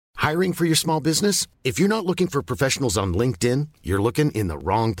Hiring for your small business? If you're not looking for professionals on LinkedIn, you're looking in the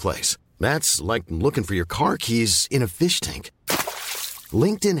wrong place. That's like looking for your car keys in a fish tank.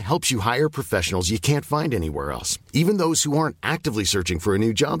 LinkedIn helps you hire professionals you can't find anywhere else, even those who aren't actively searching for a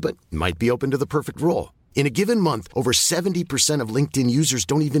new job but might be open to the perfect role. In a given month, over 70% of LinkedIn users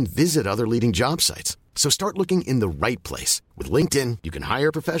don't even visit other leading job sites. So start looking in the right place. With LinkedIn, you can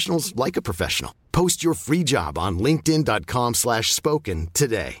hire professionals like a professional. Post your free job on linkedin.com/spoken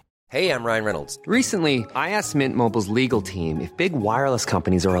today. Hey, I'm Ryan Reynolds. Recently, I asked Mint Mobile's legal team if big wireless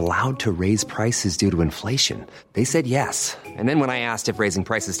companies are allowed to raise prices due to inflation. They said yes. And then when I asked if raising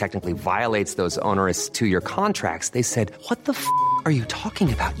prices technically violates those onerous two-year contracts, they said, "What the f*** are you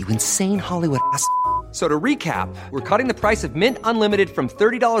talking about, you insane Hollywood ass?" So to recap, we're cutting the price of Mint Unlimited from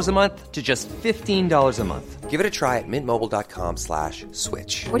 $30 a month to just $15 a month. Give it a try at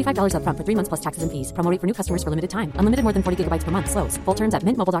mintmobile.com/switch. $45 up front for 3 months plus taxes and fees. Promo rate for new customers for limited time. Unlimited more than 40 gigabytes per month. Slows full terms at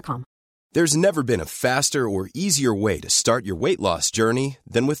mintmobile.com. There's never been a faster or easier way to start your weight loss journey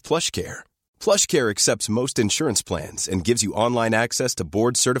than with PlushCare. PlushCare accepts most insurance plans and gives you online access to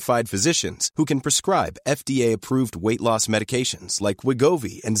board-certified physicians who can prescribe FDA-approved weight loss medications like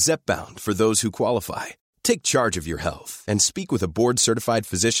Wegovy and Zepbound for those who qualify. Take charge of your health and speak with a board-certified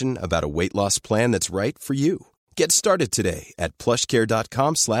physician about a weight loss plan that's right for you. Get started today at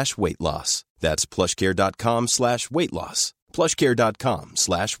plushcare.com/weight-loss. That's plushcare.com/weight-loss.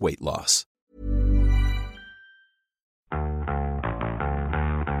 plushcare.com/weight-loss.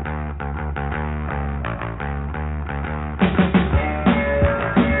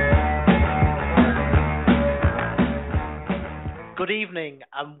 Good evening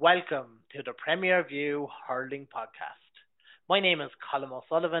and welcome to the Premier View Hurling Podcast. My name is Colm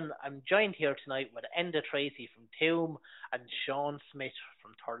O'Sullivan. I'm joined here tonight with Enda Tracy from Toom and Sean Smith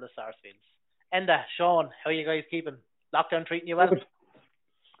from Thurles Sarsfields. Enda, Sean, how are you guys keeping? Lockdown treating you well?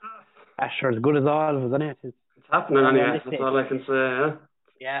 Sure, as good as all of us, isn't it? It's happening anyway, that's all I can say, yeah?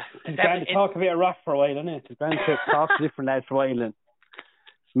 Yeah. It's grand to talk a bit of rock for a while, isn't it? It's grand to talk to different lads for a while and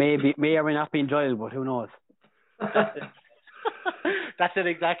may or may not be enjoyable, but who knows? That's it,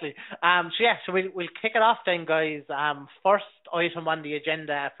 exactly. So we'll kick it off then, guys. First item on the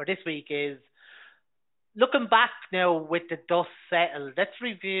agenda for this week is looking back now with the dust settled. Let's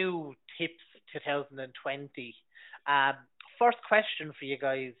review Tips 2020. First question for you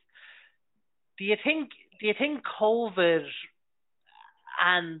guys: Do you think COVID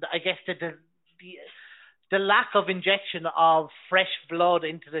and I guess the lack of injection of fresh blood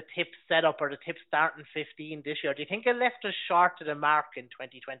into the Tips setup or the Tips starting 15 this year, do you think it left us short of the mark in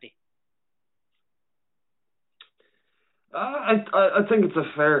 2020? I think it's a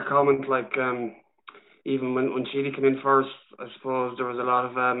fair comment. Like, even when Sheedy came in first, I suppose there was a lot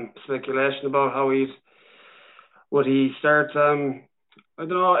of speculation about how would he start. I don't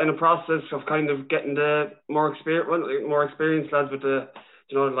know, in a process of kind of getting the more experienced lads with the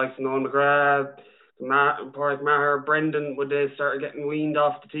likes of Noel McGrath, Pádraig Maher, Brendan, would they start getting weaned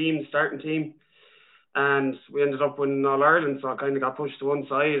off the starting team, and we ended up winning All Ireland, so I kind of got pushed to one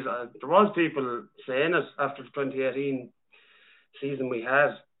side. There was people saying it after the 2018 season we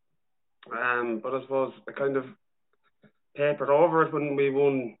had, but I suppose I kind of papered over it when we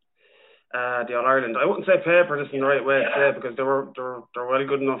won the All Ireland. I wouldn't say paper isn't the right way to say it, because they're well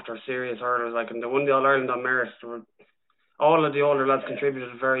good enough. They're serious hurlers, and they won the All Ireland on merit. All of the older lads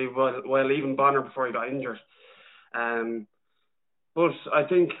contributed very well, even Bonner before he got injured. But I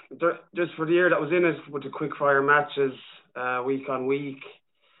think just for the year that was in it, with the quick fire matches, week on week,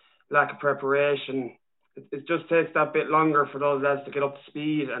 lack of preparation, it just takes that bit longer for those lads to get up to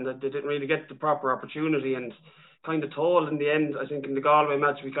speed, and they didn't really get the proper opportunity, and kind of told in the end. I think in the Galway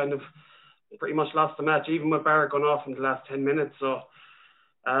match we kind of pretty much lost the match, even with Barrett going off in the last 10 minutes. So,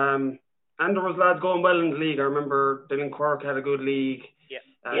 and there was lads going well in the league. I remember Dylan Quirk had a good league. Yeah.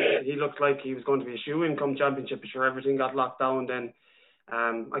 He looked like he was going to be a shoe-in come championship. Sure, everything got locked down then.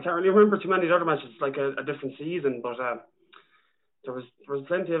 I can't really remember too many of the other matches. It's like a different season, but there was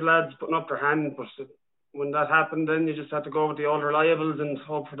plenty of lads putting up their hand. But when that happened, then you just had to go with the old reliables and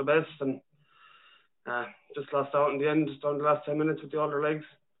hope for the best. And just lost out in the end, down the last 10 minutes with the older legs.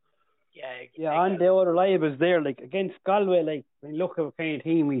 Yeah, and the other reliables there, like against Galway, like when you look at what kind of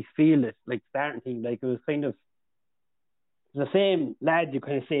team we fielded, like starting team, like it was kind of the same lads. You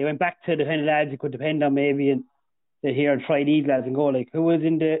kind of say went back to the kind of lads you could depend on maybe, and they here and try these lads and go like who was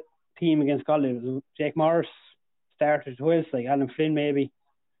in the team against Galway? It was Jake Morris started twice, like Alan Flynn maybe,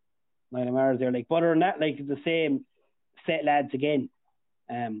 Niall Mars there, like. But other than that, like the same set lads again.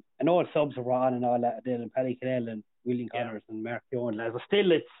 I know subs were on and all that, Dylan Paddy Cadell and William Connors and Mark Keown lads, but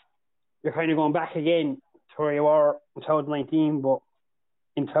still you're kind of going back again to where you were in 2019, but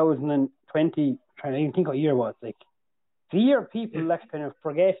in 2020, trying to even think what year it was, like, the year people kind of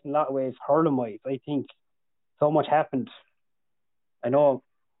forget in a lot of ways, hurling-wise. I think so much happened. I know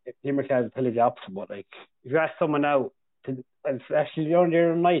Limerick has a pillage opposite, but like, if you ask someone now, it's actually the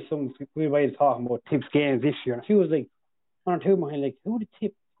other night, we were talking about tips games this year, and she was like, one or two behind, like, who did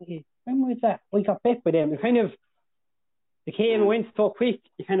tip? When was that? We got bet by them. It kind of, the game went so quick,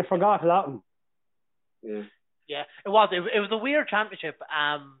 you kind of forgot a lot of them. Yeah, it was. It was a weird championship.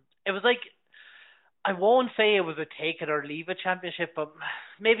 It was like, I won't say it was a take it or leave it championship, but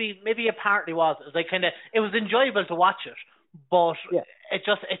maybe it partly was. It was like it was enjoyable to watch it, but it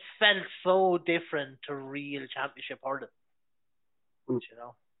felt so different to real championship hurling. You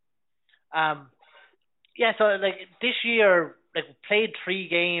know. So like this year, like played 3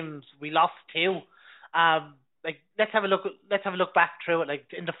 games, we lost 2. Like let's have a look back through it. Like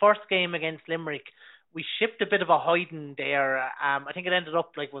in the first game against Limerick, we shipped a bit of a hiding there. I think it ended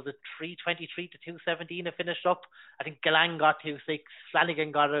up like, was it 323 to 217 it finished up. I think Galang got 2-6,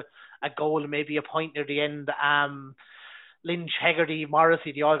 Flanagan got a goal, maybe a point near the end. Lynch, Hegarty,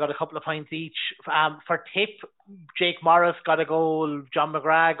 Morrissey, they all got a couple of points each. For tip, Jake Morris got a goal, John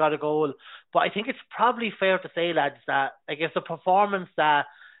McGrath got a goal. But I think it's probably fair to say, lads, that I guess the performance that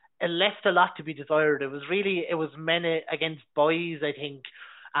it left a lot to be desired. It was men against boys, I think.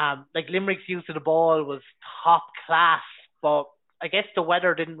 Like Limerick's use of the ball was top class, but I guess the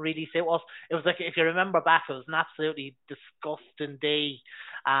weather didn't really suit us. It was like, if you remember back, it was an absolutely disgusting day.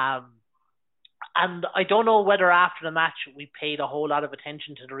 And I don't know whether after the match we paid a whole lot of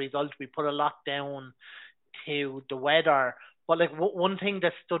attention to the result. We put a lot down to the weather. But like one thing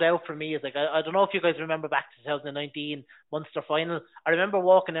that stood out for me is like, I don't know if you guys remember back to 2019 Munster final. I remember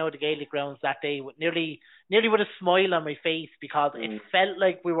walking out of the Gaelic grounds that day with nearly with a smile on my face, because it felt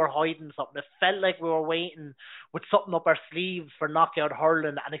like we were hiding something. It felt like we were waiting with something up our sleeves for knockout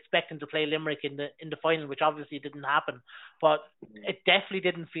hurling and expecting to play Limerick in the final, which obviously didn't happen. But it definitely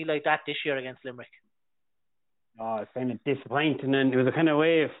didn't feel like that this year against Limerick. Oh, it's kind of disappointing, and it was a kind of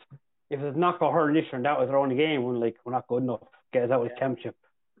way if it was knockout hurling this year and that was our only game, we're not good enough. Get us out of the championship,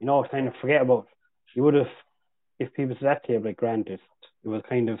 kind of forget about. You would have, if people to that table, like granted, it was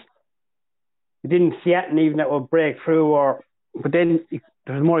kind of, you didn't see it, and even that would break through, but then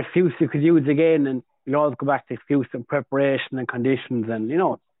there was more excuse you could use again, and you always go back to excuse and preparation and conditions, and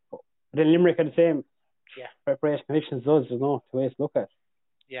but then Limerick had the same preparation conditions. There's no two ways to look at it.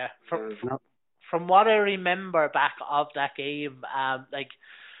 Yeah, from what I remember back of that game,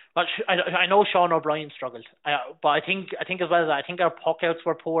 but I know Sean O'Brien struggled, but I think as well as that, I think our puck outs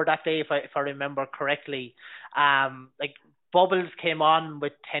were poor that day, if I remember correctly. Like Bubbles came on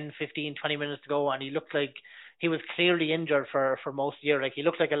with 10, 15, 20 minutes to go, and he looked like he was clearly injured for most of the year. Like he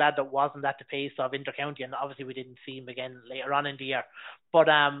looked like a lad that wasn't at the pace of intercounty, and obviously we didn't see him again later on in the year. But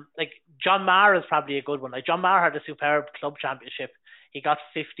like John Maher is probably a good one. Like John Maher had a superb club championship. He got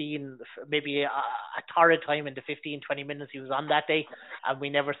 15, maybe a torrid time in the 15, 20 minutes he was on that day, and we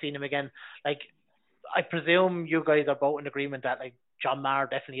never seen him again. Like, I presume you guys are both in agreement that like John Maher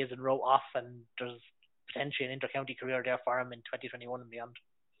definitely isn't wrote off, and there's potentially an intercounty career there for him in 2021 and beyond.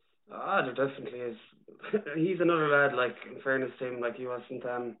 There definitely is. He's another lad, like, in fairness to him, like he wasn't,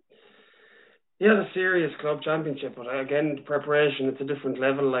 he had a serious club championship, but again, the preparation, it's a different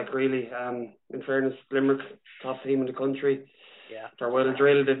level, like really, in fairness, Limerick, top team in the country. Yeah. They're well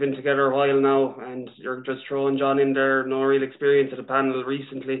drilled, they've been together a while now, and you're just throwing John in there, no real experience at the panel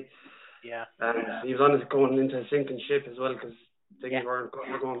recently. Yeah. And he was honestly going into a sinking ship as well, because things were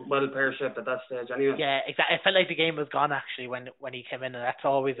going well pear-shaped at that stage anyway. Yeah, exactly. It felt like the game was gone actually when he came in, and that's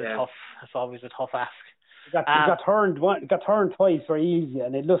always a tough ask. It got turned twice very easy,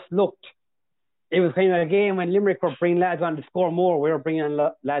 and it just looked. It was kind of a game when Limerick were bringing lads on to score more. We were bringing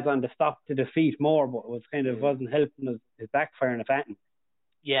lads on to stop to defeat more, but it was kind of wasn't helping us. It's backfiring at that.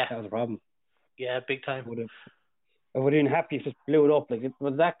 Yeah, that was a problem. Yeah, big time. I would have been happy if it blew it up. Like, it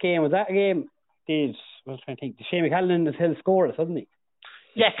was that game. Was that game? I was trying to think. Shane McCallum was held scoreless, wasn't he?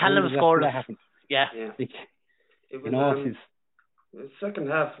 Yeah, Callum scored. That happened. Yeah. Like, it was. The second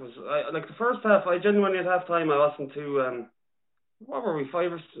half was like the first half. I genuinely at half time I wasn't too. What were we,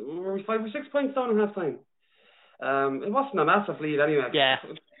 5 or 6 points down at half time? It wasn't a massive lead anyway. Yeah.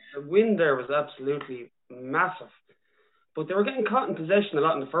 The win there was absolutely massive. But they were getting caught in possession a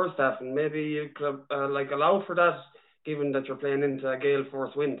lot in the first half, and maybe you could allow for that, given that you're playing into a gale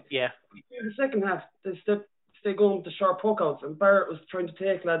force wind. Yeah. In the second half, they going with the sharp puck outs, and Barrett was trying to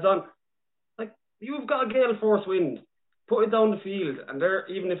take lads on. Like, you've got a gale force wind. Put it down the field, and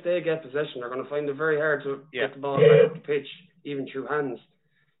even if they get possession, they're going to find it very hard to get the ball back up the pitch, even through hands.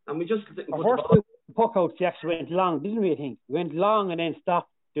 And we just didn't put the puck outs, he actually went long, didn't we? I think he went long and then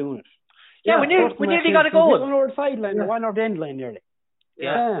stopped doing it. Yeah, we nearly got a goal. One over the sideline, one over the end line nearly.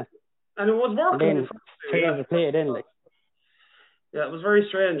 Yeah. And it was working. Then play it in like. Yeah, it was very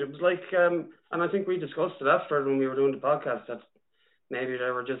strange. It was like, and I think we discussed it after when we were doing the podcast that maybe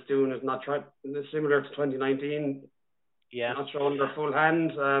they were just doing it, not trying, similar to 2019. Yeah. Not showing their full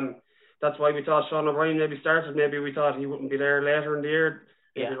hand. That's why we thought Sean O'Brien maybe started. Maybe we thought he wouldn't be there later in the year.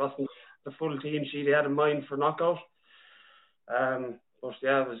 Maybe it wasn't the full team sheet he had in mind for knockout. But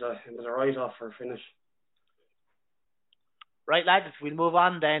yeah, it was a write-off for a finish. Right, lads, we'll move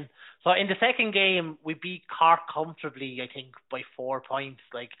on then. So in the second game, we beat Cork comfortably, I think, by 4 points.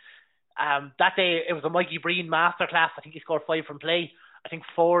 That day, it was a Mikey Breen masterclass. I think he scored 5 from play. I think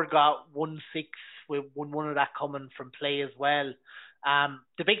Ford got 1-6 with one of that coming from play as well.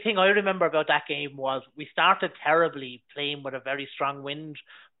 The big thing I remember about that game was we started terribly, playing with a very strong wind,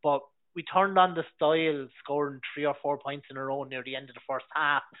 but we turned on the style, scoring 3 or 4 points in a row near the end of the first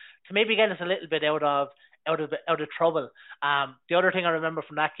half to maybe get us a little bit out of trouble. The other thing I remember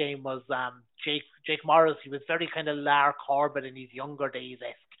from that game was Jake Morris. He was very kind of Lar Corbett in his younger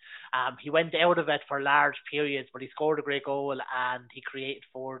days-esque. He went out of it for large periods, but he scored a great goal and he created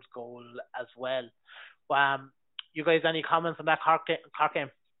Ford's goal as well. You guys, any comments on that Cork game?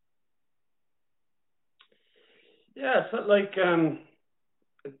 Yeah, it felt like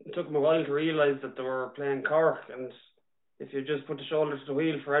it took them a while to realise that they were playing Cork, and if you just put the shoulder to the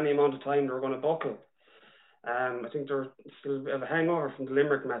wheel for any amount of time, they were going to buckle. I think they were still a bit of a hangover from the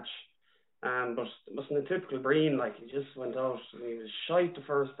Limerick match. But it wasn't a typical Breen, like he just went out and he was shite the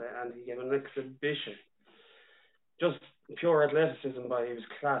first day and he gave an exhibition. Just pure athleticism by he was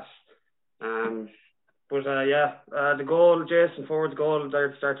class. The goal, Jason Ford's goal there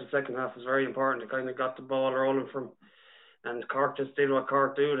at the start of the second half was very important. It kind of got the ball rolling from, and Cork just did what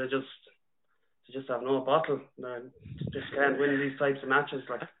Cork do. They just have no bottle. They just can't win these types of matches.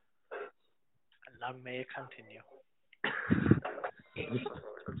 Like, and long may it continue.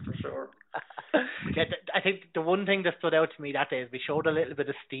 For sure. Yeah, I think the one thing that stood out to me that day is we showed a little bit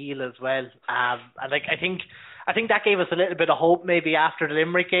of steel as well. And I think that gave us a little bit of hope maybe after the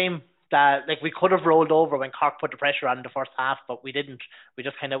Limerick game, that we could have rolled over when Cork put the pressure on in the first half, but we didn't. We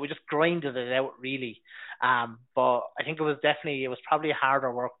just grinded it out really. But I think it was probably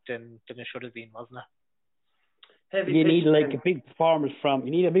harder work than it should have been, wasn't it? You need a big performance from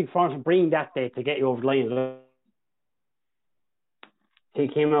Breen that day to get you over the line. He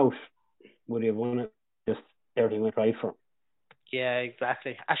came out, would he have won it? Just everything went right for him. Yeah,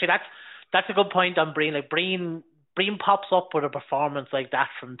 exactly. Actually, that's a good point on Breen. Like Breen pops up with a performance like that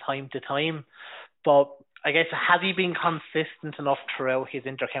from time to time, but I guess has he been consistent enough throughout his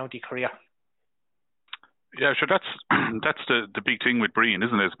inter-county career? Yeah, sure. That's the big thing with Breen,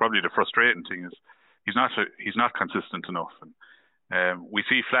 isn't it? It's probably the frustrating thing is he's not consistent enough, and we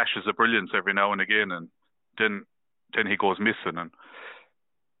see flashes of brilliance every now and again, and then he goes missing. And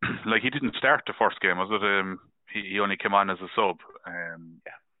like he didn't start the first game, was it? He only came on as a sub, and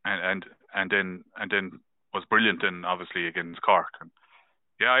then was brilliant then obviously against Cork. And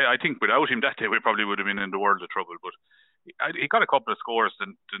yeah, I think without him that day we probably would have been in the world of trouble. But he got a couple of scores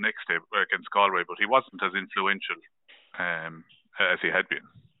the next day against Galway, but he wasn't as influential as he had been.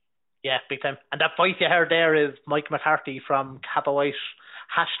 Yeah, big time. And that voice you heard there is Mike McCarthy from Kappa White.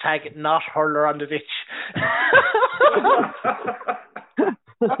 # not hurler on the pitch.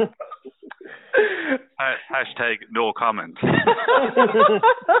 # no comment.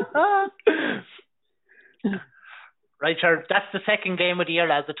 Right, sure. That's the second game of the year,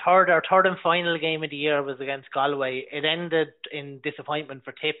 lads. Our third and final game of the year was against Galway. It ended in disappointment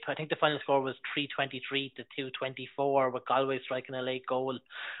for Tip. I think the final score was 3-23 to 2-24 with Galway striking a late goal.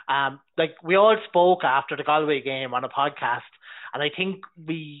 We all spoke after the Galway game on a podcast, and I think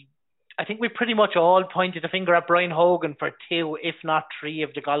we pretty much all pointed a finger at Brian Hogan for 2, if not 3,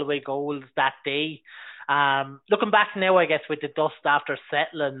 of the Galway goals that day. Looking back now, I guess, with the dust after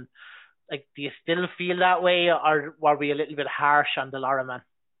settling, do you still feel that way, or were we a little bit harsh on the Lara man?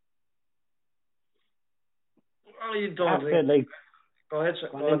 Oh, you don't. Go ahead.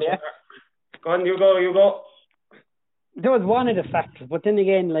 Go on, you go. There was one of the factors, but then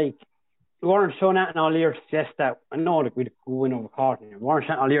again, we weren't showing that in all year to suggest that. I know we'd go win over Cork. We weren't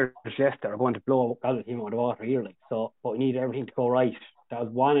showing all year to suggest that we're going to blow the team out of the water here. But we need everything to go right. That was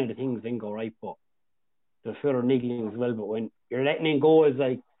one of the things that didn't go right, but there's further niggling as well. But when you're letting in goals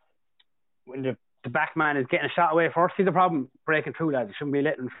when the back man is getting a shot away first, see the problem breaking through that. You shouldn't be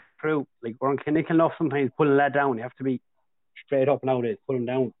letting through. We're clinical enough sometimes pulling that down. You have to be straight up nowadays, pull them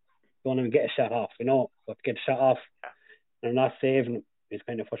down. Don't even get a shot off, but to get a shot off and not saving them is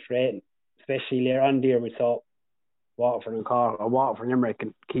kind of frustrating. especially later on there we saw Waterford and Cork, or Waterford and Limerick,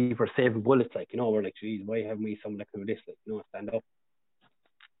 and keepers saving bullets, like, you know, we're like, geez, why haven't we someone that can do this, like, you know, stand up.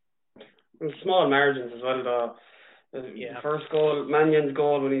 Well, small margins as well, though. The first goal, Mannion's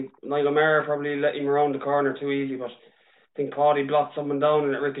goal, when Niall O'Meara probably let him around the corner too easy, but I think Paddy blocked someone down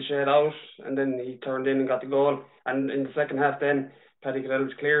and it ricocheted out, and then he turned in and got the goal. And in the second half then, Paddy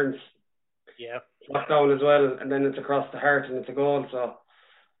Cadell's clearance blocked down as well, and then it's across the heart and it's a goal. So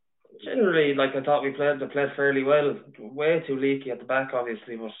generally, like, I thought they played fairly well. Way too leaky at the back,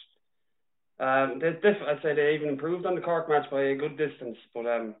 obviously, but I'd say they even improved on the Cork match by a good distance. But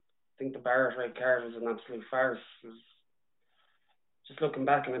I think the Barrett red card was an absolute farce. Just looking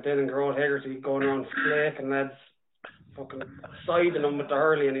back on it then, and Gerard Hegarty going around flaking lads, fucking siding them with the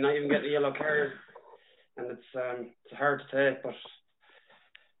hurley, and he's not even getting a yellow card. And it's hard to take, but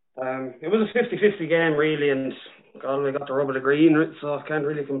it was a 50-50 game really, and Galway got the rub of the green, so I can't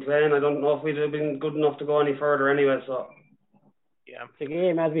really complain. I don't know if we'd have been good enough to go any further anyway. So yeah, the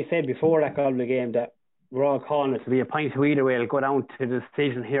game, as we said before, that Galway game, that we're all calling it to be a point to either way. It'll go down to the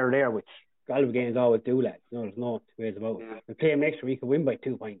decision here or there, which Galway games always do, lads. No, there's no two ways about it. We play them next week, we could win by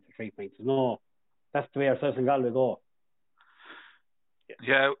 2 points or 3 points. That's the way ourselves and Galway go.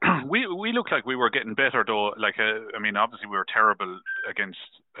 Yeah, we looked like we were getting better though. Like, I mean, obviously we were terrible against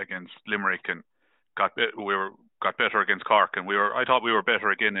Limerick, and got better against Cork, and I thought we were better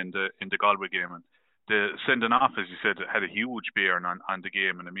again in the Galway game. And the sending off, as you said, had a huge bearing on the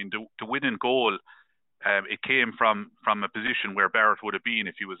game. And I mean, the winning goal, it came from a position where Barrett would have been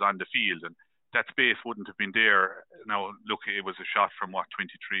if he was on the field, and that space wouldn't have been there. Now, look, it was a shot from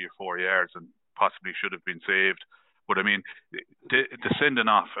 23 or 4 yards, and possibly should have been saved. But I mean, the sending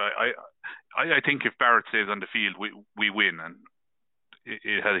off, I think if Barrett stays on the field, we win, and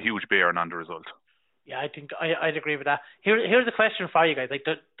it had a huge bearing on the result. Yeah, I think I'd agree with that. Here's a question for you guys. Like,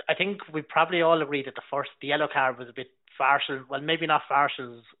 I think we probably all agree that the yellow card was a bit partial. Well, maybe not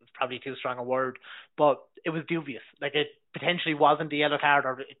partial is probably too strong a word, but it was dubious. Like, it potentially wasn't the yellow card,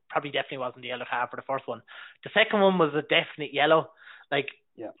 or it probably definitely wasn't the yellow card for the first one. The second one was a definite yellow. Like,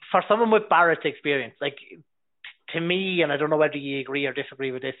 for someone with Barrett's experience, like, to me, and I don't know whether you agree or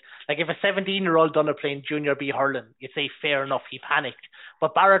disagree with this, like, if a 17-year-old done playing junior B hurling, you'd say fair enough, he panicked.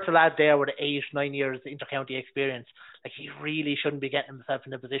 But Barrett's a lad there with 8-9 years inter-county experience. Like, he really shouldn't be getting himself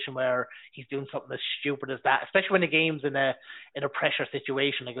in a position where he's doing something as stupid as that, especially when the game's in a pressure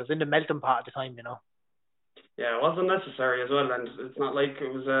situation. Like, it was in the melting pot at the time, you know. Yeah, it wasn't necessary as well, and it's not like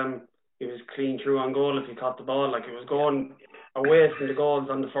it was clean through on goal if he caught the ball. Like, it was going away from the goals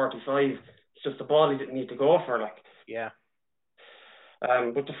on the 45. It's just the ball he didn't need to go for, like. Yeah.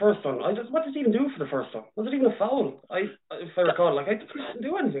 But the first one, what did he even do for the first one? Was it even a foul? If I recall, like, I didn't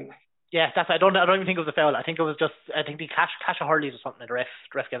do anything. Yeah, I don't even think it was a foul. I think it was just, I think the Cash Hurley's or something, and the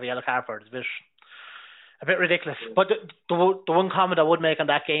ref gave a yellow card for it. It's a bit ridiculous. But the one comment I would make on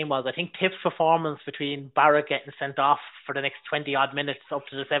that game was, I think Tip's performance between Barrett getting sent off for the next 20 odd minutes up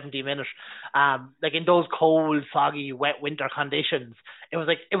to the 70 minute, like in those cold, foggy, wet winter conditions, it was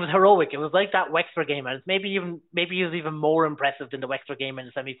heroic. It was like that Wexford game, and maybe it was even more impressive than the Wexford game in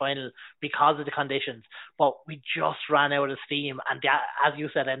the semi-final because of the conditions. But we just ran out of steam, and that, as you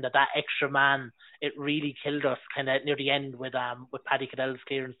said, and that extra man, it really killed us kind of near the end with Paddy Cadell's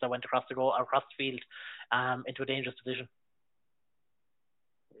clearance that went across the field into a dangerous position.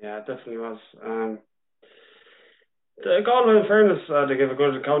 Yeah, it definitely was. The Galway, in fairness, they gave a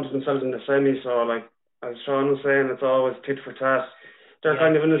good account of themselves in the semi. So, like, as Sean was saying, it's always tit for tat. They're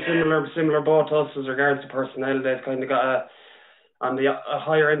kind of in a similar boat to us as regards to personnel. They've kind of got on the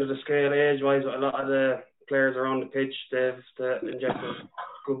higher end of the scale age-wise with a lot of the players around the pitch. They've injected a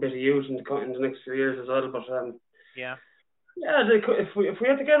good bit of youth in the next few years as well. But yeah, if we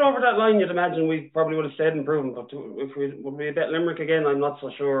had to get over that line, you'd imagine we probably would have stayed improving. But if we would be a bit Limerick again, I'm not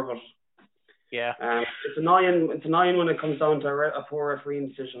so sure. But yeah, it's annoying when it comes down to a poor refereeing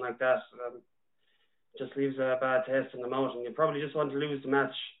decision like that. Just leaves a bad taste in the mouth, and you probably just want to lose the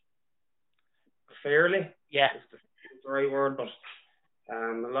match fairly. Yeah, it's the right word, but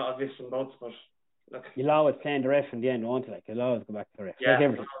a lot of ifs and buts. But look, you'll always blame the ref in the end, won't you? Like, you'll always go back to the ref. Yeah, like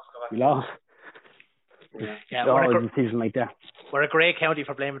everything. You'll always. Yeah, we're a decision like that. We're a great county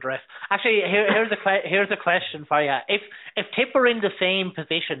for blaming the ref. Actually, here's a question for you. If Tip were in the same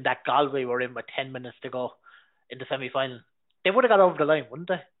position that Galway were in with 10 minutes to go in the semi-final, they would have got over the line, wouldn't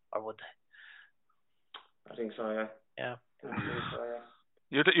they? Or would they? I think so, yeah. Yeah. I think so,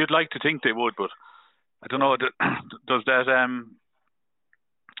 yeah. You'd like to think they would, but I don't know. Does that?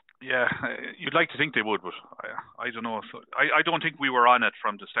 Yeah, you'd like to think they would, but I don't know. So I don't think we were on it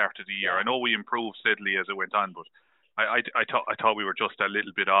from the start of the year. I know we improved steadily as it went on, but I thought we were just a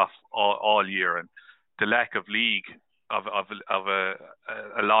little bit off all year, and the lack of league of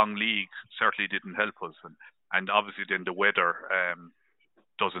a long league certainly didn't help us, and obviously then the weather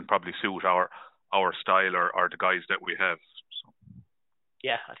doesn't probably suit our style or the guys that we have. So.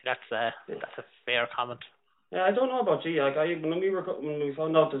 Yeah, I think that's a fair comment. Yeah, I don't know about G. Like when we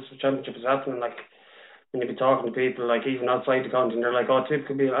found out this championship was happening, like when you be talking to people, like even outside the county, and they're like, "Oh, Tip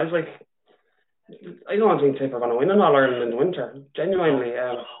could be." I was like, I don't think Tip are going to win in All Ireland in the winter. Genuinely,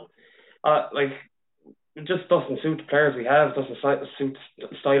 like it just doesn't suit the players we have. Doesn't suit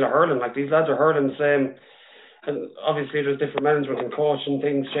the style of hurling. Like these lads are hurling the same. And obviously there's different management and coach and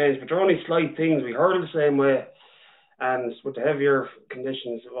things change, but they're only slight things. We hurl the same way, and with the heavier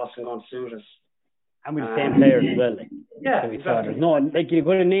conditions, it wasn't going to suit us. And with the same players as well. Like, yeah, so exactly. No, like you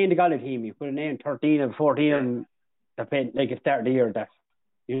could have named the Gala team, you could have named 13 and 14 and like a start of the year that,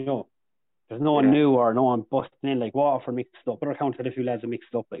 you know, there's no one new or no one busting in, like Waterford mixed up. Other counties had a few lads are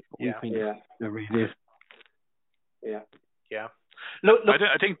mixed up, like, but we kind of never really did. Yeah. Look.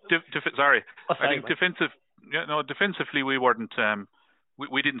 I think defensively we weren't.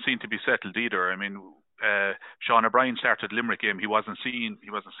 We didn't seem to be settled either. I mean, Sean O'Brien started Limerick game. He wasn't seen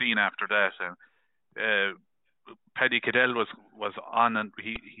after that. And Paddy Cadell was on, and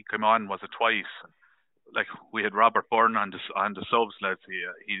he came on twice. Like we had Robert Byrne on the subs, lads.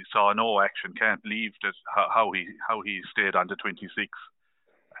 He saw no action. Can't believe that how he stayed on the 26.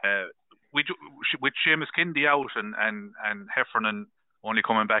 With Seamus Kennedy out and Heffernan only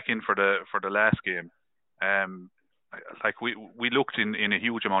coming back in for the last game. Like we looked in a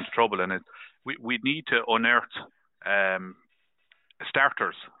huge amount of trouble, and we need to unearth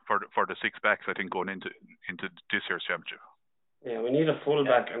starters for the six backs. I think going into this year's championship. Yeah, we need a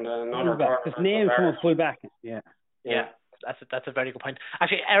fullback and another corner. His name's from a fullback. Yeah. That's a very good point.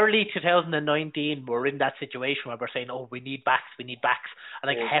 Actually, early 2019, we're in that situation where we're saying, "Oh, we need backs," and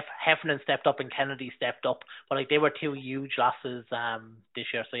like Heffernan stepped up and Kennedy stepped up, but like they were two huge losses this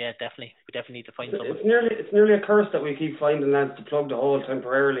year. So yeah, we definitely need to find someone. It's nearly a curse that we keep finding lads to plug the hole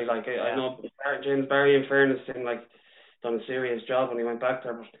temporarily. Like I know James Barry, in fairness, done a serious job when he went back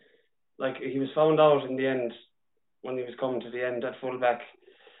there, but like he was found out in the end when he was coming to the end at fullback.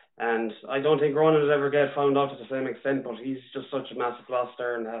 And I don't think Ronan will ever get found out to the same extent, but he's just such a massive loss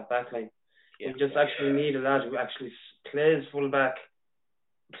there in the half back line. We just actually need a lad who actually playing fullback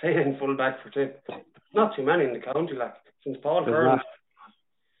for Tip. Not too many in the county, like since Paul Hearn.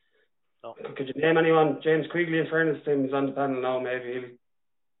 No. Could you name anyone? James Quigley, in fairness to him, he's on the panel now. Maybe he'll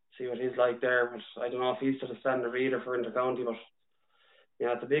see what he's like there, but I don't know if he's to the standard either for inter-county. But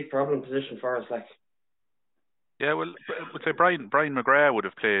yeah, it's a big problem position for us, like. Yeah, well, I would say Brian McGrath would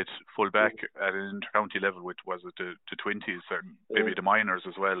have played full back at an inter-county level, which was at the 20s, or maybe the minors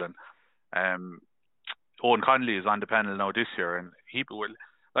as well. And Owen Connolly is on the panel now this year, and he will.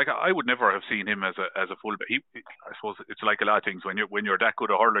 Like I would never have seen him as a full back. I suppose it's like a lot of things when you're that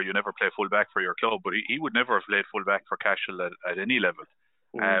good a hurler, you never play full back for your club. But he would never have played full back for Cashel at any level.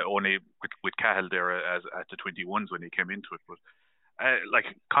 Only with Cahill there at the 21s when he came into it, but. Like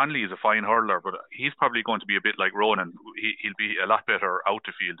Conley is a fine hurler, but he's probably going to be a bit like Ronan. He'll be a lot better out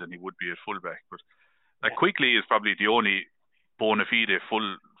the field than he would be at fullback. But like Quigley is probably the only bona fide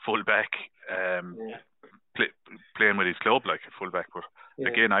fullback playing with his club like at fullback. But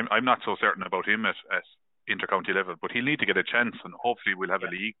again, I'm not so certain about him at inter-county level. But he'll need to get a chance, and hopefully we'll have a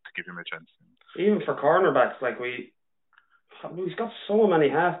league to give him a chance. Even for cornerbacks, like we've got so many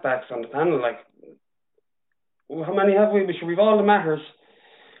halfbacks on the panel, like. How many have we? We've all the matters.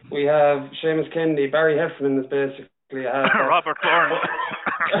 We have Seamus Kennedy, Barry Heffernan is basically a halfback. Robert Byrne.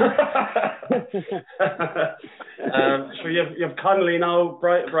 So you have Connolly now,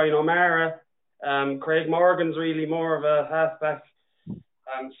 Brian O'Mara, Craig Morgan's really more of a halfback.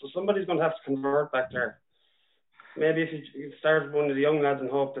 So somebody's going to have to convert back there. Maybe if you start with one of the young lads and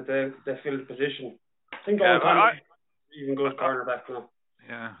hope that they fill the position. I think even good cornerback now.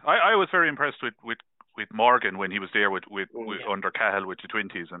 Yeah, I was very impressed with Morgan when he was there with under Cahill with the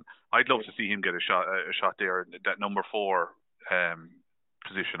 20s, and I'd love to see him get a shot there, that number 4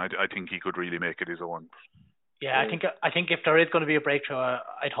 position. I think he could really make it his own. Yeah, I think if there is going to be a breakthrough,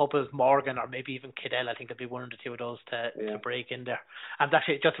 I'd hope it's Morgan or maybe even Cadell. I think there'd be one of the two of those to break in there. And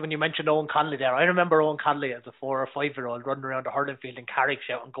actually, just when you mentioned Owen Connolly there, I remember Owen Connolly as a 4 or 5-year-old running around the hurling field in Carrick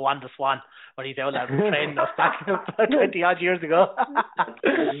shouting, "Go on the Swan," when he's out there training us back 20 odd years ago.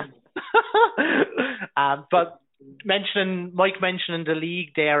 But Mike mentioning the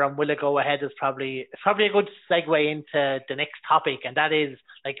league there and will it go ahead is probably a good segue into the next topic, and that is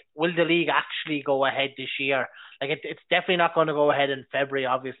like, will the league actually go ahead this year? Like it's definitely not going to go ahead in February,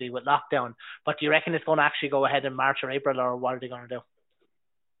 obviously with lockdown. But do you reckon it's going to actually go ahead in March or April, or what are they going to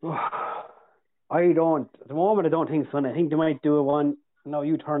do? I don't. At the moment, I don't think so. And I think they might do one. No,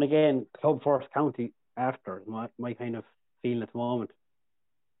 you turn again, club first, county after. My kind of feeling at the moment.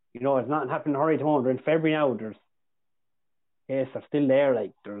 It's not happening in a hurry at the moment. We're in February now. There's they're still there.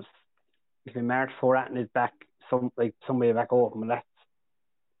 Like there's between March 4 and is back somebody back open. And that's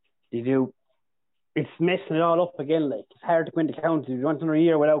they do. It's messing it all up again. Like it's hard to go into county. You want another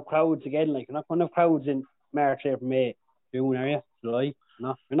year without crowds again. Like you're not going to have crowds in March, April, May, June, are you? July?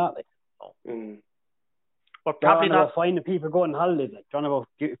 No, you're not. Like. But probably not finding people going on holidays. Like trying about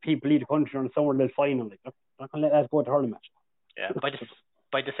people leave the country on somewhere they'll find them. Like not going to let us go to hurling match. Yeah,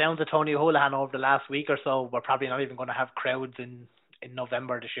 by the sounds of Tony Holohan over the last week or so, we're probably not even going to have crowds in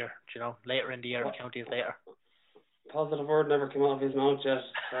November this year. Later in the year, the county is later. Positive word never came out of his mouth yet, as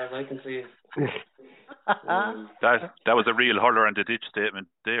far as I can see. That was a real hurler and the ditch statement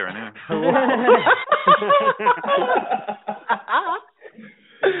there, anyway.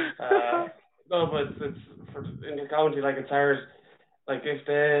 No, but it's in the county, like it's hard. Like if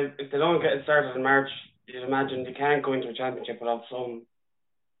they don't get it started in March, you'd imagine they can't go into a championship without some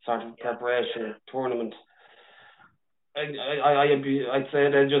sort of preparation tournament. I'd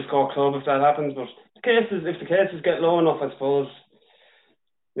say they'll just go club if that happens. But if the cases get low enough, I suppose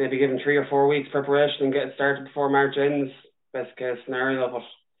maybe give them 3 or 4 weeks preparation and get it started before March ends. Best case scenario, but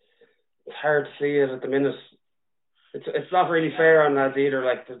it's hard to see it at the minute. It's not really fair on lads either.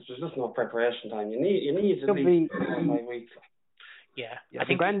 Like there's just no preparation time. You need at least 5 weeks. Yeah, I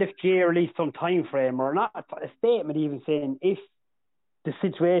think grand if GA released some time frame or not a statement even saying if the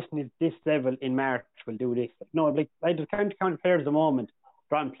situation is this level in March, we'll do this. Like the county players at the moment,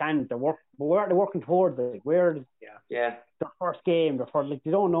 they're on plans, they work, but where are they working towards it? Where is their first game?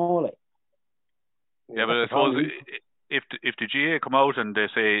 They don't know. Like yeah, but I suppose if the GA come out and they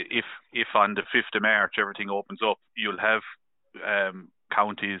say if on the 5th of March everything opens up, you'll have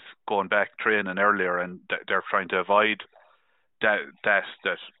counties going back training earlier, and they're trying to avoid that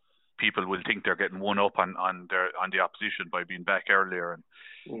people will think they're getting one up on the opposition by being back earlier. And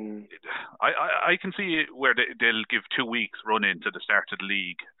I can see where they'll give 2 weeks run into the start of the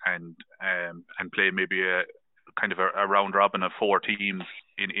league and play maybe a kind of a round robin of 4 teams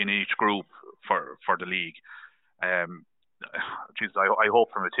in each group for the league. I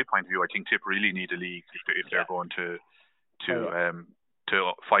hope from a Tip point of view, I think Tip really need a league if they're going to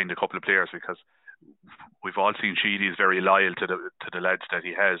find a couple of players, because we've all seen Sheedy is very loyal to the lads that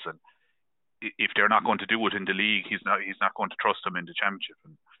he has, and if they're not going to do it in the league, he's not going to trust them in the championship.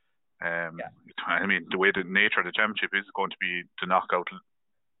 And I mean, the way the nature of the championship is going to be to knock out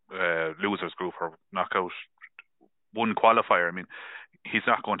losers group or knock out one qualifier. I mean, he's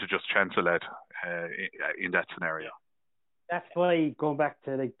not going to just chance a lad in that scenario. That's why, going back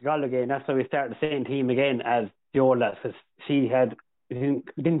to the Galway game, that's why we started the same team again as the old lads, because we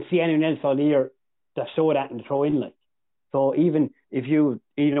didn't see anyone else all year that showed that in the throw in. Like, so even if you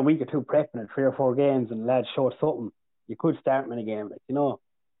a week or two prepping it, 3 or 4 games, and lads showed something, you could start them in a game. Like, he's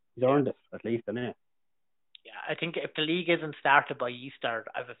earned it at least, isn't it? Yeah, I think if the league isn't started by Easter,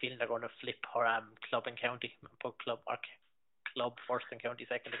 I have a feeling they're going to flip club and county, put club first and county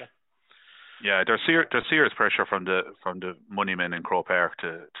second again. Yeah, there's serious pressure from the money men in Croke Park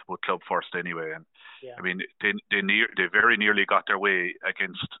to put club first anyway, and I mean they very nearly got their way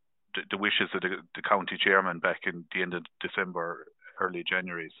against the wishes of the county chairman back in the end of December, early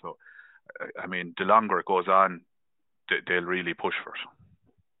January. So I mean, the longer it goes on, they'll really push for it.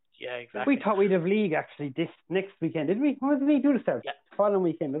 Yeah, exactly. We thought we'd have league actually this next weekend, did we? When was the league due to start? Yeah. The following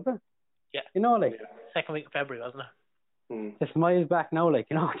weekend, is it? Yeah. Second week of February, wasn't it? It's miles back now,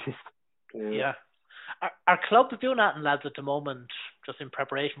 just. Yeah. Are clubs doing that, lads, at the moment, just in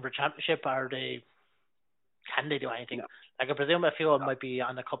preparation for championship? Can they do anything? No. Like, I presume a few of them might be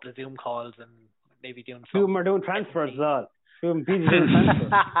on a couple of Zoom calls and maybe doing. Few of them are doing transfers as well. Few of them busy doing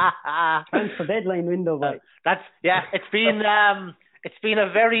transfers. Transfer deadline window, boy. It's been a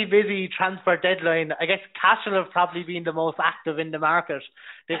very busy transfer deadline. I guess Cashel have probably been the most active in the market.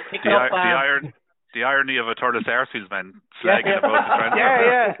 They've picked up. The irony of a Turles Arseals man slagging about the transfer.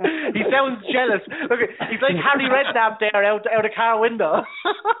 Yeah. He sounds jealous. Look, he's like Harry Redknapp there out a car window.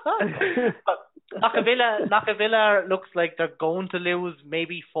 Knockavilla looks like they're going to lose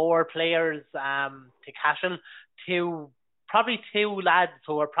maybe 4 players to Cashel. Probably two lads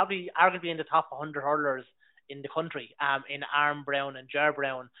who are probably arguably in the top 100 hurlers in the country, in Aaron Brown and Ger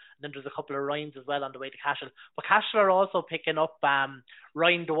Brown, and then there's a couple of Ryans as well on the way to Cashel. But Cashel are also picking up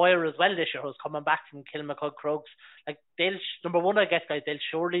Ryan Dwyer as well this year, who's coming back from Kilmacud Crooks. Like, number one, I guess, guys, they'll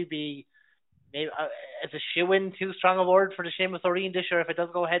surely be maybe is a shoe-in too strong a word for the Seamus O'Reen this year if it does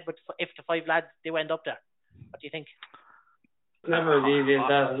go ahead, but if the 5 lads do end up there? What do you think? It's never as easy as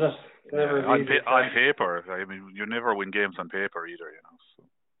that, is it? It's never as easy on paper. I mean, you never win games on paper either, you know. So.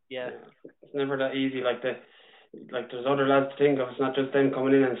 Yeah. It's never that easy. Like there's other lads to think of. It's not just them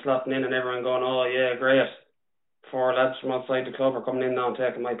coming in and slotting in and everyone going, oh yeah, great. 4 lads from outside the club are coming in now and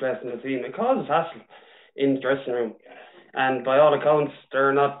taking my place in the team. It causes hassle in the dressing room, and by all accounts,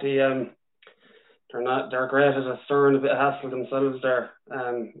 they're great at stirring a bit of hassle themselves there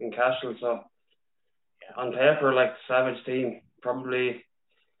in Cashel. So on paper, like Savage team, probably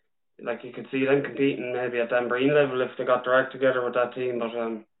like you could see them competing maybe at Dunbreen level if they got their act together with that team, but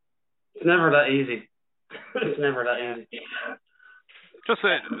it's never that easy. It's never that easy. Just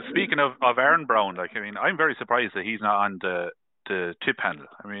speaking of Aaron Brown, like, I mean, I'm very surprised that he's not on the tip panel.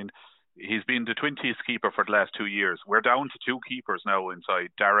 I mean, he's been the 20th keeper for the last 2 years. We're down to 2 keepers now inside.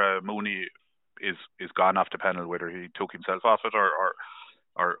 Dara Mooney is gone off the panel, whether he took himself off it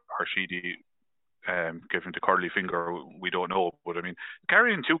or Sheedy gave him the curly finger, we don't know. But I mean,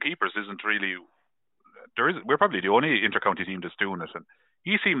 carrying 2 keepers isn't really. We're probably the only intercounty team that's doing it, and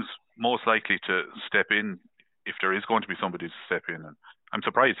he seems most likely to step in if there is going to be somebody to step in. And I'm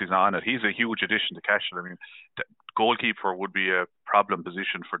surprised he's not on it. He's a huge addition to Cashel. I mean, the goalkeeper would be a problem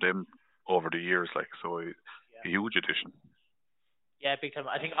position for them over the years, like, so a huge addition. Yeah, big time.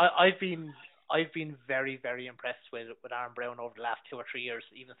 I think I've been very, very impressed with Aaron Brown over the last 2 or 3 years,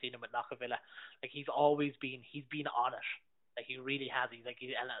 even seeing him at Knockavilla. Like, he's been on it. Like, he really has. He's like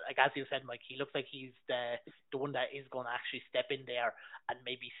as you said, Mike, he looks like he's the one that is going to actually step in there and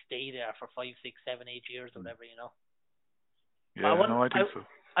maybe stay there for 5, 6, 7, 8 years or whatever, you know. Yeah, I think so.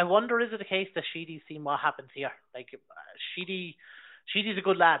 I wonder, is it the case that Sheedy's seen what happens here? Like, Sheedy's a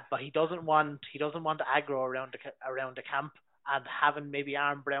good lad, but he doesn't want aggro around the camp, and having maybe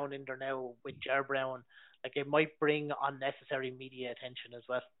Aaron Brown in there now with Ger Brown, like, it might bring unnecessary media attention as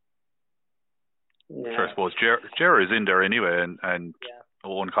well. Yeah. Sure, I suppose Ger is in there anyway, and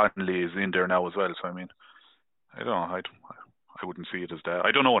Owen Connolly is in there now as well. So I mean, I don't know. I wouldn't see it as that.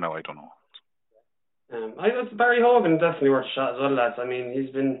 I don't know now. I don't know. Barry Hogan definitely worth a shot as well, lads. I mean,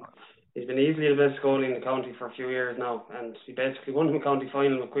 he's been easily the best goalie in the county for a few years now, and he basically won the county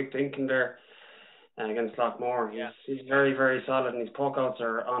final with quick thinking there against Lockmore. He's very, very solid, and his puck-outs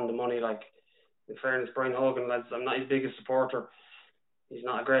are on the money. Like, in fairness, Brian Hogan, lads, I'm not his biggest supporter. He's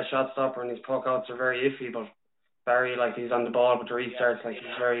not a great shot stopper, and his puck-outs are very iffy, but Barry, like, he's on the ball with the restarts, like,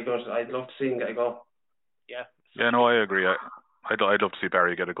 he's very good. I'd love to see him get a go. Yeah, no, I agree. I'd love to see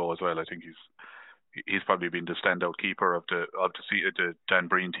Barry get a go as well. I think he's probably been the standout keeper of the Dan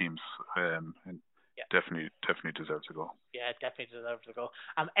Breen teams, and definitely deserves to go. Yeah, definitely deserves to go.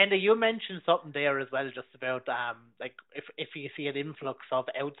 Enda, you mentioned something there as well, just about like if you see an influx of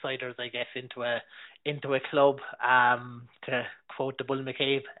outsiders, I guess, into a club, to quote the Bull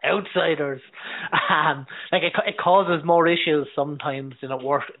McCabe, outsiders, like it causes more issues sometimes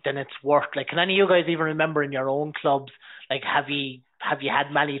than it's worth. Like, can any of you guys even remember in your own clubs, like, have you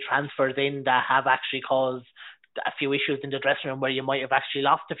had many transfers in that have actually caused a few issues in the dressing room, where you might have actually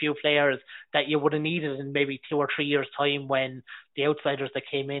lost a few players that you would have needed in maybe 2 or 3 years' time when the outsiders that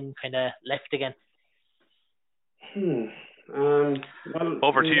came in kind of left again? Well,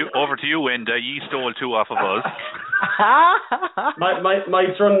 over to you, Enda. You stole 2 off of us.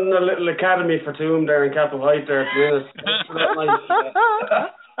 Mike's running a little academy for Toom there in Capel Height there, to be honest.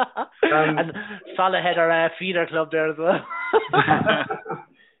 And Salah had our feeder club there as well.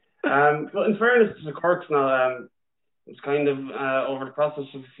 But in fairness to the Corks now, it's kind of over the process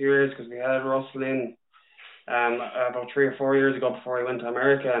of a few years, because we had Russell in about 3 or 4 years ago before he went to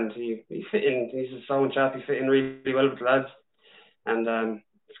America, and he fit in. He's a sound chap. He fit in really well with the lads, and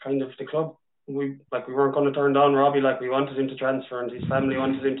it's kind of the club. We weren't going to turn down Robbie. Like, we wanted him to transfer, and his family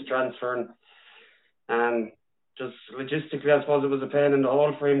wanted him to transfer, and just logistically, I suppose it was a pain in the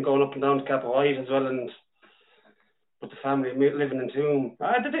hole for him going up and down to Capel White as well, and but the family living in Toom,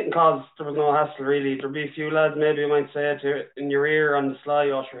 they didn't cause. There was no hassle really. There'd be a few lads maybe you might say in your ear on the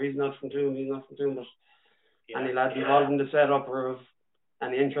sly, oh sure, he's not from Toom, but any lads involved in the setup or of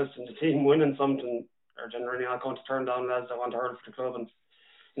any interest in the team winning something are generally not going to turn down lads that want to hurl for the club. And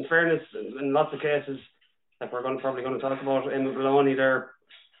in fairness, in lots of cases, like we're probably going to talk about Emma Maloney there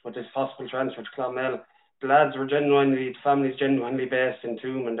with this possible transfer to Clonmel, the lads were the family's genuinely based in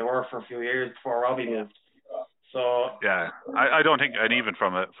Toom, and they were for a few years before Robbie moved. So yeah, I don't think, and even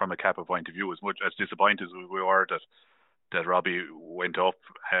from a Kappa point of view, as much as disappointed as we were that Robbie went up,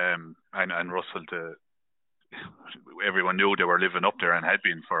 and Russell, everyone knew they were living up there and had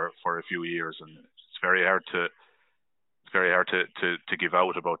been for a few years, and it's very hard to very hard to give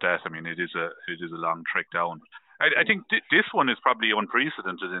out about that. I mean, it is a long trek down. I think this one is probably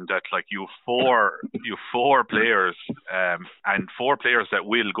unprecedented in that, like, you have four players, and four players that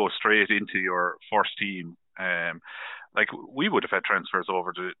will go straight into your first team. Like, we would have had transfers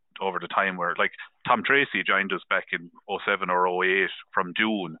over the time where, like, Tom Tracy joined us back in 07 or 08 from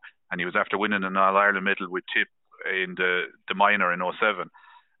Doon, and he was after winning an All-Ireland medal with Tip in the minor in 07,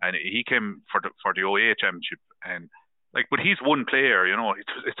 and he came for the 08 championship, and like, but he's one player, you know.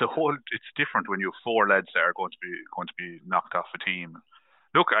 It's different when you have four lads that are going to be knocked off a team.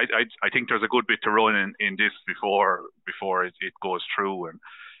 Look, I think there's a good bit to run in this before it goes through,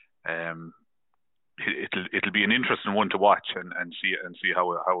 and it'll be an interesting one to watch and see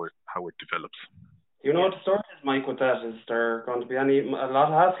how it develops. You know what the story is, Mike, with that? Is there going to be a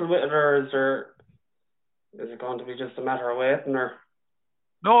lot of hassle with it, or is it going to be just a matter of waiting, or?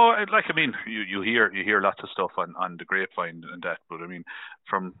 No, like, I mean, you hear lots of stuff on the grapevine and that, but I mean,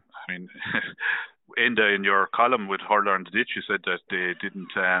 Enda, in your column with Hurler and the Ditch, you said that they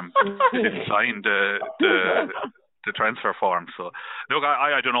didn't sign the transfer form. So look,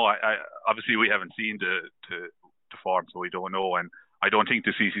 I don't know. I obviously we haven't seen the form, so we don't know, and I don't think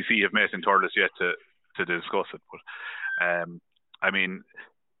the CCC have met in Thurles yet to discuss it. But I mean,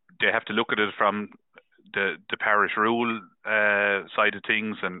 they have to look at it from the parish rule side of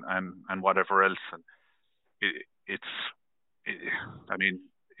things and whatever else. And I mean,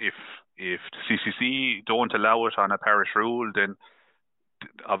 if the CCC don't allow it on a parish rule, then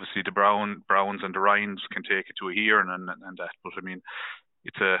obviously the Browns and the Ryans can take it to a hearing and that. But I mean,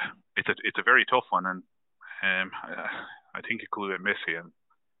 it's a very tough one, and I think it could be messy. And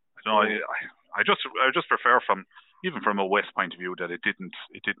I don't know. I just prefer even from a West point of view that it didn't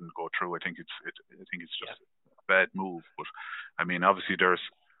go through. I think it's just a bad move. But I mean, obviously there's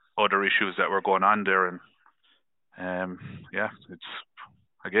other issues that were going on there, and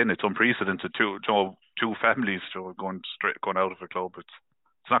it's unprecedented. Two families going out of a club.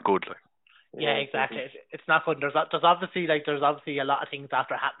 It's not good. Like. Yeah, exactly. It's not good. There's obviously a lot of things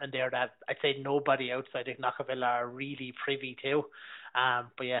after happening there that I'd say nobody outside of Knockaville are really privy to.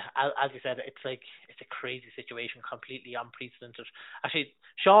 But yeah, as you said, it's a crazy situation, completely unprecedented. Actually,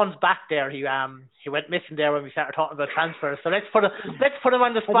 Sean's back there. He went missing there when we started talking about transfers. So let's put him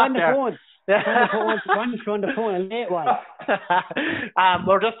on the spot there. On the phone, a late one.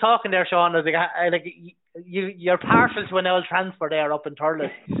 We're just talking there, Sean. Like you're partial to an old transfer there up in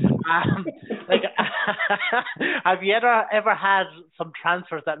Thurles. Have you ever had some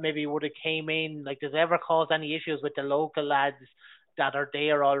transfers that maybe would have came in? Like, does it ever cause any issues with the local lads that are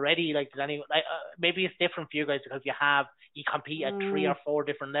there already? Like, maybe it's different for you guys because you compete at 3 or 4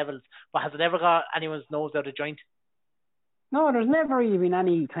 different levels. But has it ever got anyone's nose out of joint? No, there's never even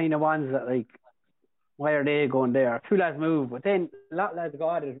any kind of ones that, like, why are they going there? 2 lads move, but then a lot of lads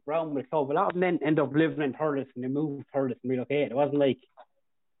got it around with the club. A lot of them then end up living in Thurles and they moved to Thurles and relocated. It wasn't like,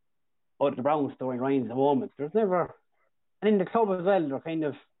 the Browns story in Ryan's at the moment. There's never, and in the club as well, they're kind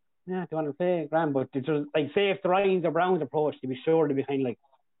of, they want to play grand, but it's just, like, say if the Ryans or Browns approach, you'd be sure to be kind of like,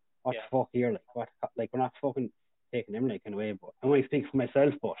 what the fuck here? Like, we're not fucking taking them, like, in a way, but I only speak for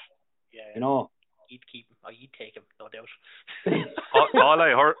myself, but, you know. You'd keep him, or you'd take him, no doubt.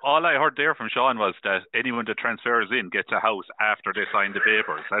 all I heard there from Sean was that anyone that transfers in gets a house after they sign the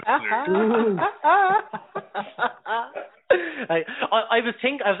papers. That's I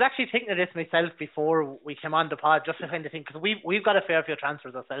was actually thinking of this myself before we came on the pod, just to kind of think, because we've got a fair few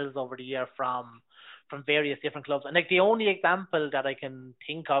transfers ourselves over the year from various different clubs, and like the only example that I can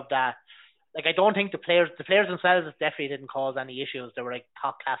think of that, like, I don't think the players themselves definitely didn't cause any issues. They were like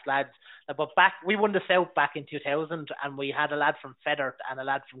top class lads. But we won the South back in 2000, and we had a lad from Fethard and a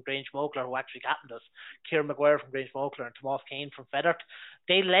lad from Grange Mokler who actually captained us. Kieran Maguire from Grange Mokler and Tomas Kane from Fethard.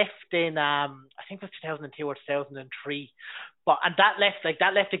 They left in I think it was 2002 or 2003, and that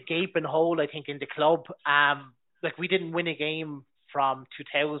left a gaping hole, I think, in the club. Like, we didn't win a game from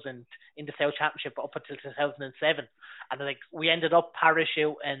 2000 in the South Championship up until 2007, and like we ended up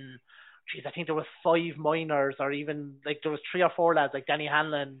parachute and. Jeez, I think there was 5 minors, or even like there was 3 or 4 lads like Danny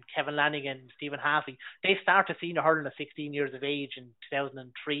Hanlon, Kevin Lanigan, Stephen Halfy. They started senior hurling at 16 years of age in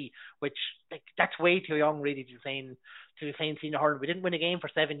 2003, which, like, that's way too young really to be playing senior hurling. We didn't win a game for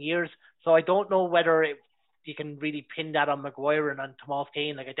 7 years, so I don't know whether you can really pin that on Maguire and on Tomas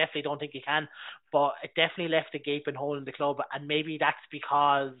Kane. Like, I definitely don't think you can, but it definitely left a gaping hole in the club, and maybe that's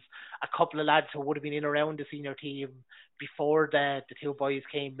because a couple of lads who would have been in around the senior team before the 2 boys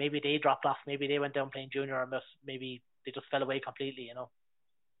came, maybe they dropped off, maybe they went down playing junior, or maybe they just fell away completely, you know.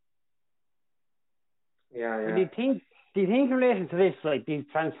 Yeah. Do you think in relation to this, like, these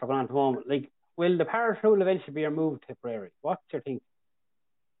transfers going on at the moment, like, will the parish rule eventually be removed temporarily? What's your thing?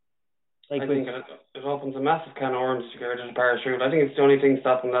 I think it opens a massive can of worms to get rid of the parish rule. I think it's the only thing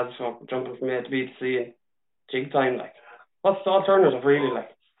stopping lads from jumping from A to B to C in jig time. Like, what's the alternative really?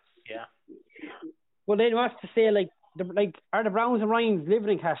 Like, yeah. Well, then what's to say? Are the Browns and Ryans living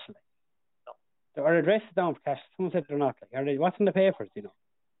in Cashel? No. Are they dressed down for Cashel? Someone said they're not. Like, are they? What's in the papers? You know.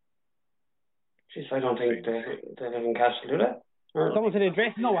 Jeez, I don't think they live in Cashel, do they? Or someone said they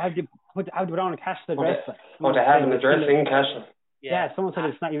dress. No, have they put down a Cashel address? They have an address in Cashel. Yeah, someone said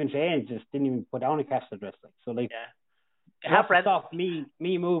it's not even changed. Just didn't even put down a Cashel address. Like, so like, have to stop me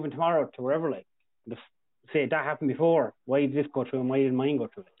moving tomorrow to wherever. Like, say that happened before. Why did this go through and why didn't mine go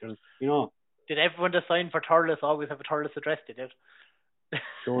through? Like, you know. Did everyone that signed for Thurles always have a Thurles address? Did it?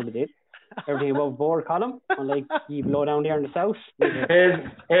 Sure they did. Everything above board column, unlike you below down there in the south. Here's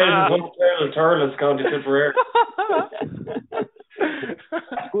Thurles County Tipperary.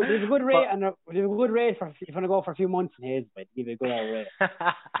 There's a good rate, and there's a good rate for if you want to go for a few months in Hayes, but give you a good rate.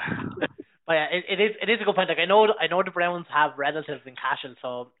 But yeah, it is a good point. Like I know the Browns have relatives in Cashel,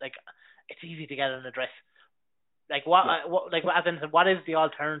 so like it's easy to get an address. Like what is the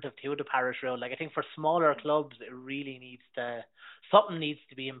alternative to the parish rule? Like I think for smaller clubs, it really something needs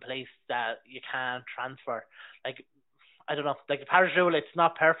to be in place that you can transfer. Like I don't know, like the parish rule, it's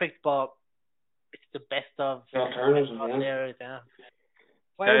not perfect, but it's the best of the alternatives. Yeah.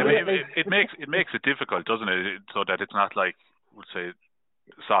 It makes it difficult, doesn't it? So that it's not like, we'll say,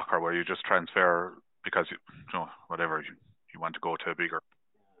 soccer where you just transfer because you want to go to a bigger.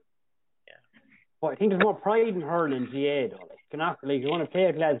 But I think there's more pride in hurling in GA though. Like you want to play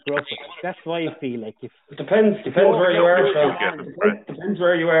a lads grow up with. That's why I feel like if it depends where you are. Depends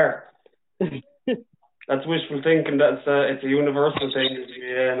where you are. That's wishful thinking. That's it's a universal thing in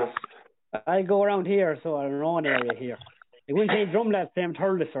GA. I go around here, so I'm in our own area here. I wouldn't say drum lads playing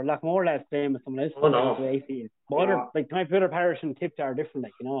Thurles or Lockmore lads playing with someone else. Oh no. But other, like my other parish and Tipta are different,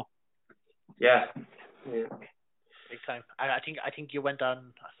 like, you know. Yeah. Big time. I think you went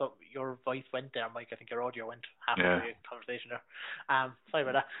on. So your voice went there, Mike. I think your audio went half of the conversation there. Sorry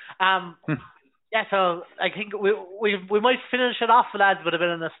about that. Yeah. So I think we might finish it off, lads, with a bit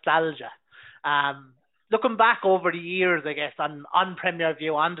of nostalgia. Looking back over the years, I guess on Premier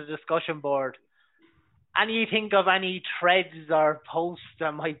View, on the discussion board, and you think of any threads or posts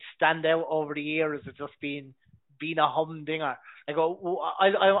that might stand out over the years as just being a humdinger. Like,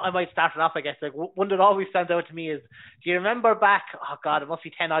 I might start it off, I guess. Like, one that always stands out to me is, do you remember back, oh God, it must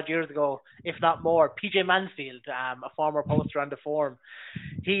be 10 odd years ago, if not more, PJ Mansfield, a former poster on the forum,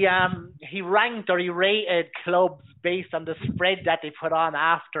 he ranked or he rated clubs based on the spread that they put on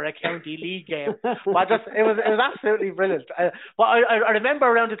after a county league game. But it was absolutely brilliant. But I remember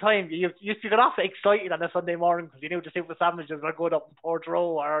around the time, you used to get off excited on a Sunday morning because you knew the Super Sandwiches were good up in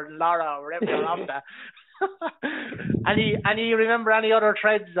Portroe or Lara or wherever you're off there. Any remember any other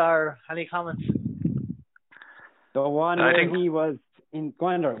threads or any comments? The one where he was in. Go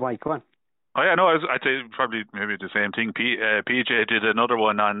on, Mike. Go on. Oh yeah, no, I'd say probably maybe the same thing. PJ did another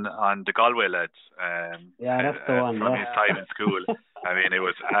one on the Galway lads. That's the one from his time in school. I mean, it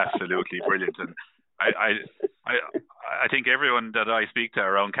was absolutely brilliant, and I think everyone that I speak to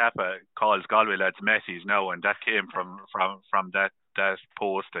around Kappa calls Galway lads Messies now, and that came from that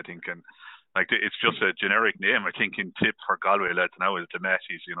post, I think, and. Like, it's just a generic name, I think, in tip for Galway lads now is the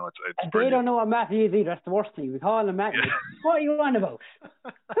Matties, you know. It's they don't know what Matty is either. That's the worst thing. We call him Matty. Yeah. What are you on about?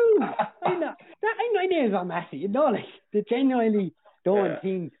 I know names on Matty. You know, like, they genuinely don't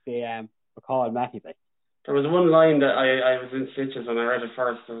think they call Matty. Like. There was one line that I was in stitches when I read it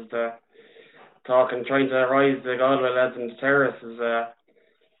first. It was trying to rise the Galway lads in the terrace.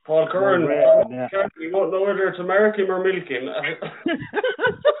 Paul Curran, we won't know whether to mark him or milk him.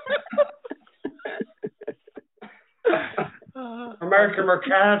 American or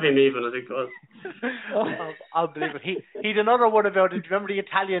Calvin, even, I think it was. I'll believe it. He'd another one about it. Do you remember the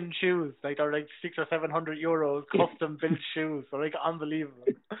Italian shoes? Like, they're like €600 or €700 custom built shoes. They're like unbelievable.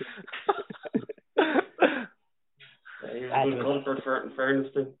 He was good comfort for it, in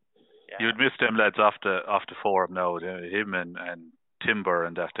fairness to him. You'd miss them lads off the forum now. Him and Timber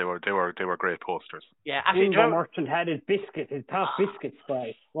and that they were great posters. Yeah, actually, Merchant had his top biscuits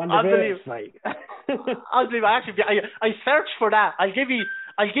by one of the greats. I'll believe. I searched for that. I'll give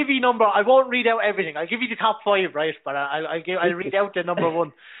you number. I won't read out everything. I'll give you the top 5, right? But I'll read out the number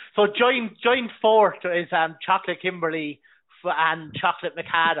 1. So joint 4 is Chocolate Kimberley and Chocolate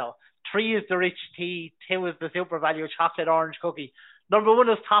Mikado. 3 is the Rich Tea. 2 is the Super Value Chocolate Orange Cookie. Number 1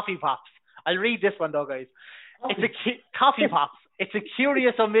 is Toffee Pops. I'll read this one though, guys. It's a Toffee Pops. It's a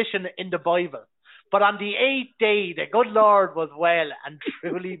curious omission in the Bible. But on the 8th day, the good Lord was well and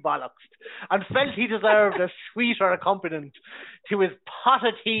truly bollocksed, and felt he deserved a sweeter accompaniment to his pot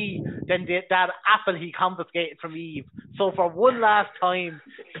of tea than that apple he confiscated from Eve. So for one last time,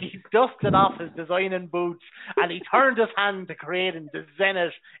 he dusted off his designing boots and he turned his hand to creating the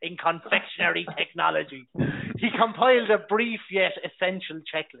zenith in confectionery technology. He compiled a brief yet essential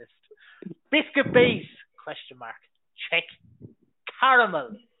checklist. Biscuit base? ? Check.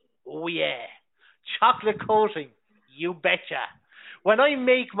 Caramel? Oh yeah. Chocolate coating? You betcha. When I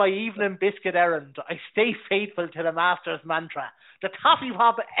make my evening biscuit errand, I stay faithful to the master's mantra. The Toffee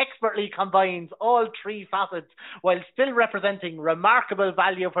Pop expertly combines all three facets while still representing remarkable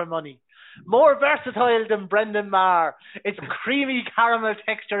value for money. More versatile than Brendan Maher, its creamy caramel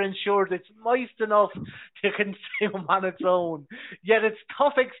texture ensures it's moist enough to consume on its own. Yet its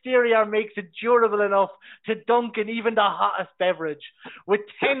tough exterior makes it durable enough to dunk in even the hottest beverage. With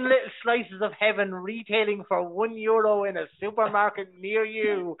 10 little slices of heaven retailing for €1 in a supermarket near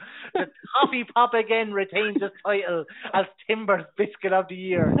you, the Toffee Pop again retains its title as Timber's Biscuit of the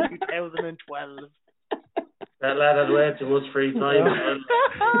Year 2012. That lad had way too much free time.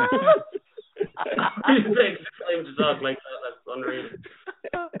 He takes time to talk like that. That's unreal.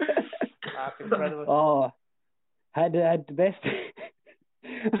 That's incredible. Oh, had the best.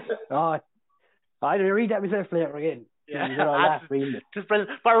 Oh, I didn't read that myself later again. Yeah, that's brilliant.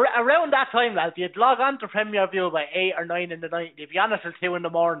 But around that time, lads, you'd log on to Premier View by 8 or 9 in the night. You'd be on it till 2 in the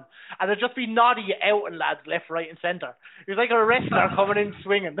morning, and there'd just be naughty out and lads left, right, and centre. It was like a wrestler coming in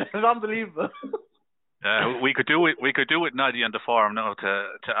swinging. It was unbelievable. We could do it. We could do it, Noddy, on the farm now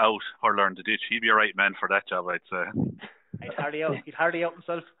to out Hurler in the ditch. He'd be a right man for that job, I'd say. He'd hardly out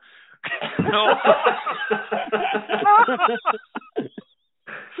himself. No.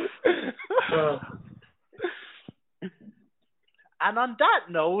 And on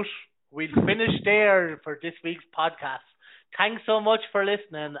that note, we'll finish there for this week's podcast. Thanks so much for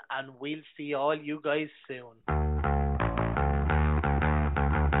listening, and we'll see all you guys soon.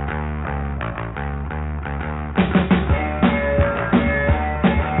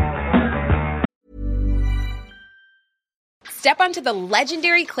 Step onto the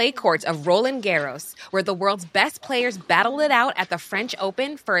legendary clay courts of Roland Garros, where the world's best players battle it out at the French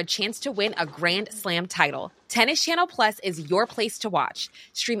Open for a chance to win a Grand Slam title. Tennis Channel Plus is your place to watch.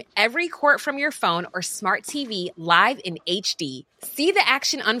 Stream every court from your phone or smart TV live in HD. See the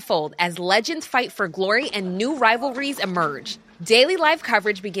action unfold as legends fight for glory and new rivalries emerge. Daily live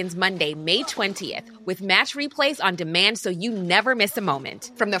coverage begins Monday, May 20th, with match replays on demand so you never miss a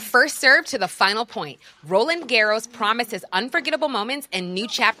moment. From the first serve to the final point, Roland Garros promises unforgettable moments and new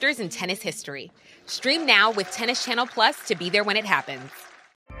chapters in tennis history. Stream now with Tennis Channel Plus to be there when it happens.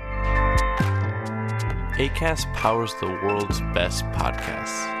 Acast powers the world's best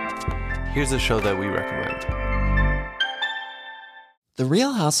podcasts. Here's a show that we recommend. The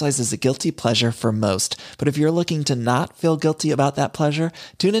Real Housewives is a guilty pleasure for most, but if you're looking to not feel guilty about that pleasure,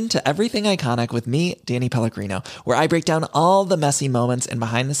 tune in to Everything Iconic with me, Danny Pellegrino, where I break down all the messy moments and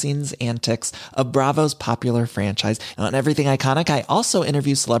behind-the-scenes antics of Bravo's popular franchise. And on Everything Iconic, I also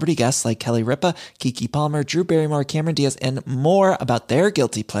interview celebrity guests like Kelly Ripa, Keke Palmer, Drew Barrymore, Cameron Diaz, and more about their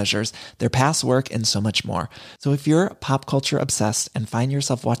guilty pleasures, their past work, and so much more. So if you're pop culture obsessed and find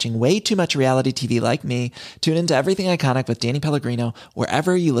yourself watching way too much reality TV like me, tune into Everything Iconic with Danny Pellegrino,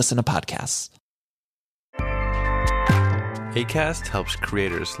 wherever you listen to podcasts. Acast helps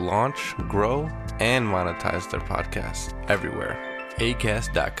creators launch, grow, and monetize their podcasts everywhere.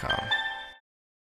 Acast.com.